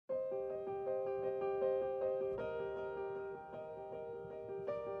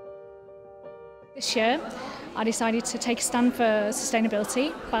This year, I decided to take a stand for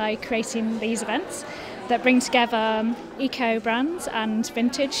sustainability by creating these events that bring together eco brands and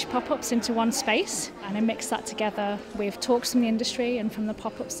vintage pop-ups into one space, and I mix that together with talks from the industry and from the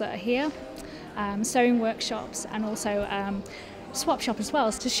pop-ups that are here, sewing workshops, and also swap shop as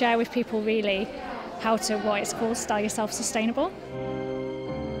well, to share with people really how to, what it's called, style yourself sustainable.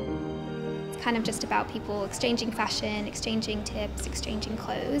 Kind of just about people exchanging fashion, exchanging tips, exchanging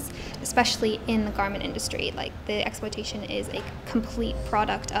clothes, especially in the garment industry. Like, the exploitation is a complete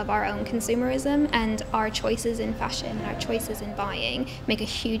product of our own consumerism, and our choices in fashion and our choices in buying make a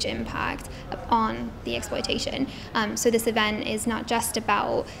huge impact on the exploitation. So this event is not just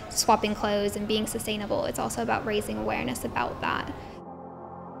about swapping clothes and being sustainable, it's also about raising awareness about that.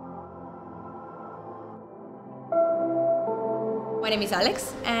 My name is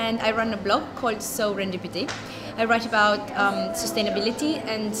Alex, and I run a blog called So Serendipity. I write about sustainability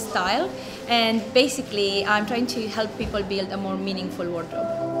and style, and basically I'm trying to help people build a more meaningful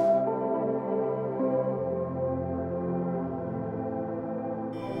wardrobe.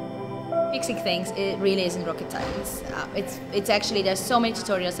 Fixing things, it really isn't rocket science. It's actually, there's so many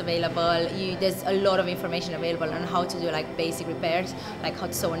tutorials available. There's a lot of information available on how to do like basic repairs, like how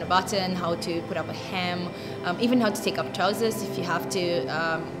to sew on a button, how to put up a hem, even how to take up trousers if you have to.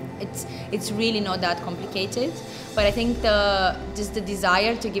 It's really not that complicated, but I think just the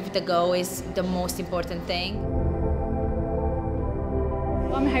desire to give it a go is the most important thing.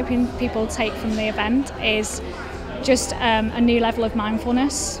 What I'm hoping people take from the event is just a new level of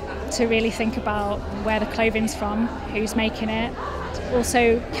mindfulness, to really think about where the clothing's from, who's making it.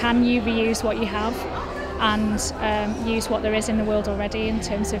 Also, can you reuse what you have and use what there is in the world already in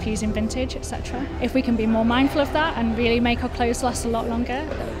terms of using vintage, etc. If we can be more mindful of that and really make our clothes last a lot longer,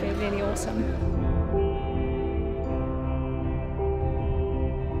 that would be really awesome.